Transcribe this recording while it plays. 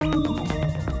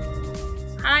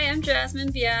I'm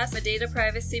Jasmine Vyas, a data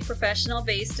privacy professional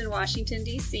based in Washington,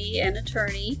 D.C. and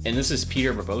attorney. And this is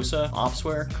Peter Barbosa,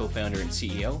 Opsware, co-founder and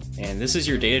CEO. And this is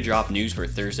your Data Drop news for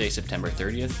Thursday, September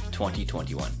 30th,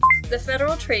 2021. The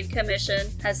Federal Trade Commission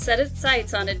has set its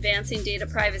sights on advancing data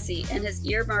privacy and has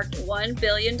earmarked $1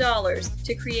 billion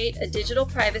to create a digital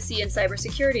privacy and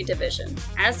cybersecurity division.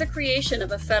 As the creation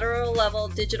of a federal-level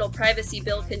digital privacy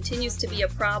bill continues to be a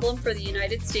problem for the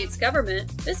United States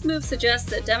government, this move suggests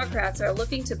that Democrats are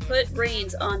looking to put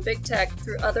reins on big tech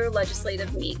through other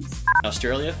legislative means. In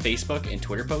Australia, Facebook and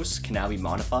Twitter posts can now be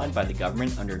modified by the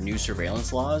government under new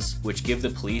surveillance laws, which give the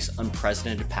police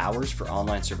unprecedented powers for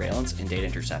online surveillance and data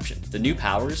interception. The new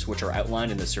powers, which are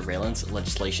outlined in the Surveillance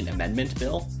Legislation Amendment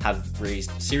Bill, have raised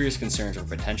serious concerns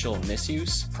over potential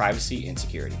misuse, privacy, and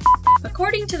security.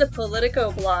 According to the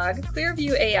Politico blog,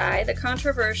 Clearview AI, the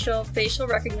controversial facial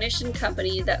recognition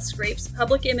company that scrapes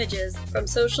public images from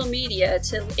social media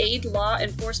to aid law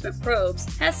enforcement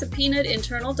probes, has subpoenaed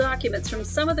internal documents from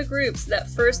some of the groups that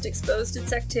first exposed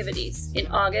its activities. In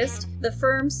August, the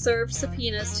firm served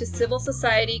subpoenas to Civil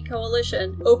Society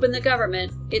Coalition, Open the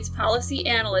Government, its policy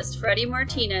analyst Freddie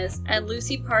Martinez, and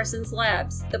Lucy Parsons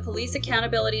Labs, the police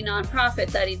accountability nonprofit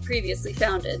that he'd previously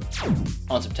founded.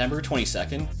 On September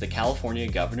 22nd, the California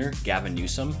Governor, Gavin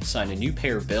Newsom, signed a new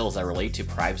pair of bills that relate to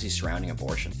privacy surrounding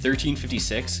abortion.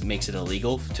 1356 makes it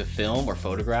illegal to film or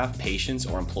photograph patients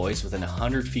or employees within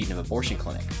 100 feet of an abortion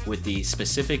clinic, with the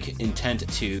specific intent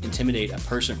to intimidate a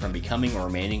person from becoming or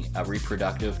remaining a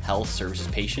reproductive health services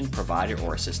patient, provider,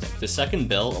 or assistant. The second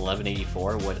bill,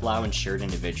 1184, would allow insured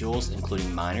individuals,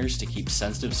 including minors, to keep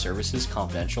sensitive services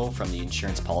confidential from the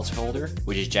insurance policyholder,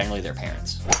 which is generally their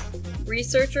parents.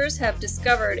 Researchers have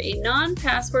discovered a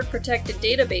non-password protected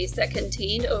database that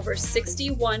contained over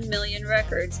 61 million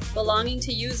records belonging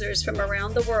to users from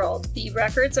around the world. The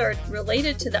records are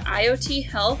related to the IoT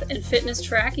health and fitness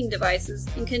tracking devices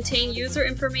and contain user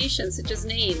information such as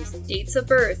names, dates of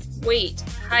birth, weight,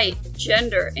 height,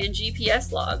 gender, and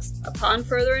GPS logs. Upon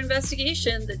further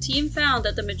investigation, the team found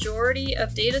that the majority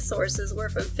of data sources were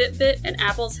from Fitbit and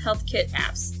Apple's HealthKit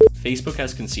apps. Facebook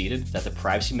has conceded that the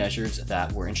privacy measures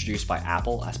that were introduced by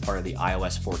Apple as part of the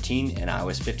iOS 14 and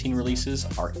iOS 15 releases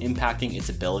are impacting its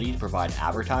ability to provide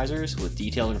advertisers with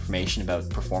detailed information about the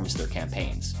performance of their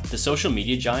campaigns. The social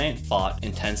media giant fought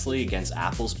intensely against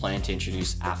Apple's plan to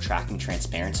introduce App Tracking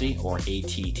Transparency, or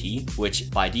ATT, which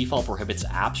by default prohibits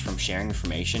apps from sharing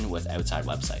information with outside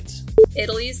websites.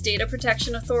 Italy's Data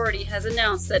Protection Authority has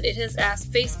announced that it has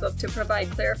asked Facebook to provide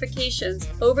clarifications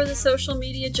over the social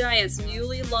media giant's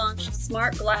newly launched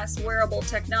smart glass wearable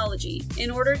technology in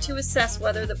order to assess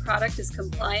whether the product is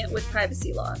compliant with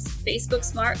privacy laws. Facebook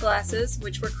smart glasses,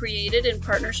 which were created in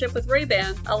partnership with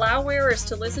Ray-Ban, allow wearers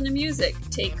to listen to music,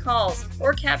 take calls,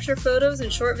 or capture photos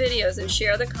and short videos and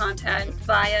share the content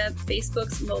via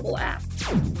Facebook's mobile app.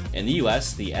 In the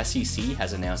US, the SEC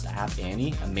has announced App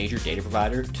Annie, a major data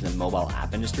provider to the mobile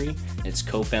app industry. Its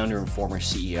co-founder and former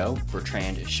CEO,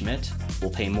 Bertrand Schmidt,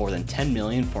 will pay more than $10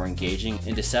 million for engaging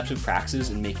in deceptive practices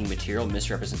and making material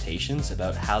misrepresentations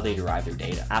about how they derive their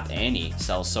data. App Annie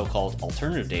sells so-called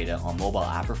alternative data on mobile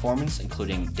app performance,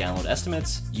 including download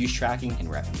estimates, use tracking, and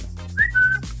revenue.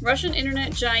 Russian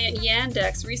internet giant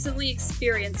Yandex recently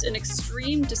experienced an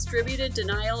extreme distributed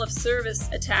denial of service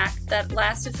attack that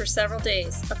lasted for several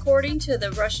days. According to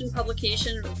the Russian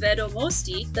publication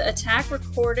Vedomosti, the attack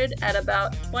recorded at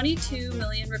about 22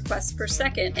 million requests per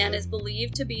second and is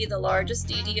believed to be the largest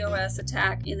DDoS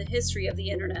attack in the history of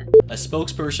the internet. A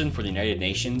spokesperson for the United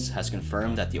Nations has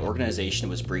confirmed that the organization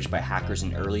was breached by hackers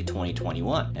in early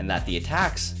 2021 and that the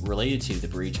attacks related to the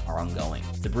breach are ongoing.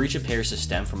 The breach appears to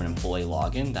stem from an employee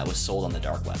login that was sold on the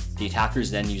dark web. The attackers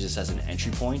then use this as an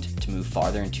entry point to move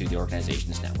farther into the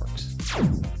organization's networks.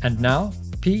 And now,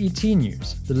 PET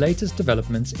News, the latest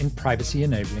developments in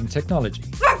privacy-enabling technology.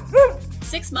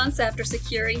 6 months after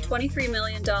securing $23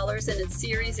 million in its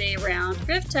Series A round,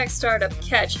 thrift tech startup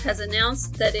Catch has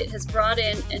announced that it has brought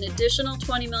in an additional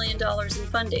 $20 million in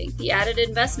funding. The added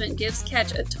investment gives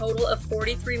Catch a total of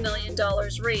 $43 million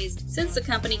raised since the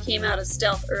company came out of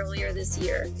stealth earlier this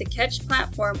year. The Catch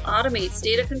platform automates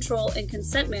data control and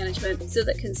consent management so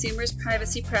that consumers'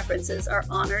 privacy preferences are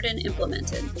honored and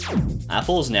implemented.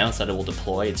 Apple has announced that it will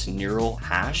deploy its neural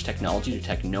hash technology to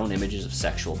detect known images of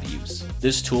sexual abuse.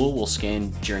 This tool will scan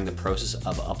in during the process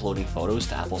of uploading photos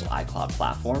to Apple's iCloud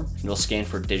platform, and will scan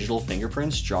for digital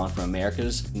fingerprints drawn from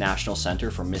America's National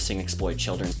Center for Missing and Exploited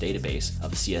Children's database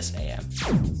of CSAM.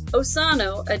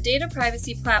 Osano, a data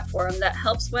privacy platform that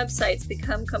helps websites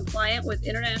become compliant with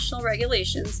international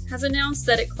regulations, has announced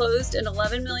that it closed an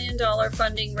 $11 million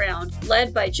funding round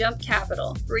led by Jump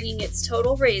Capital, bringing its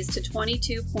total raise to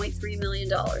 $22.3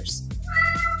 million.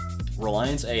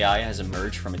 Reliance AI has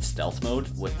emerged from its stealth mode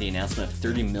with the announcement of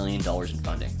 $30 million in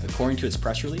funding. According to its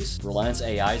press release, Reliance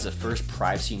AI is the first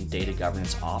privacy and data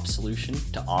governance ops solution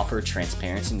to offer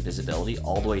transparency and visibility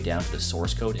all the way down to the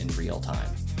source code in real time.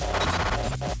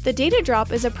 The Data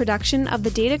Drop is a production of the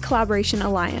Data Collaboration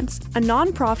Alliance, a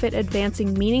nonprofit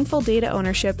advancing meaningful data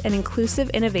ownership and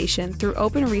inclusive innovation through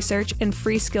open research and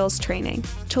free skills training.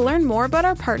 To learn more about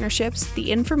our partnerships,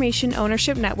 the Information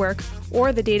Ownership Network,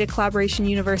 or the Data Collaboration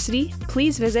University,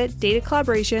 please visit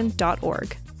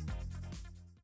datacollaboration.org.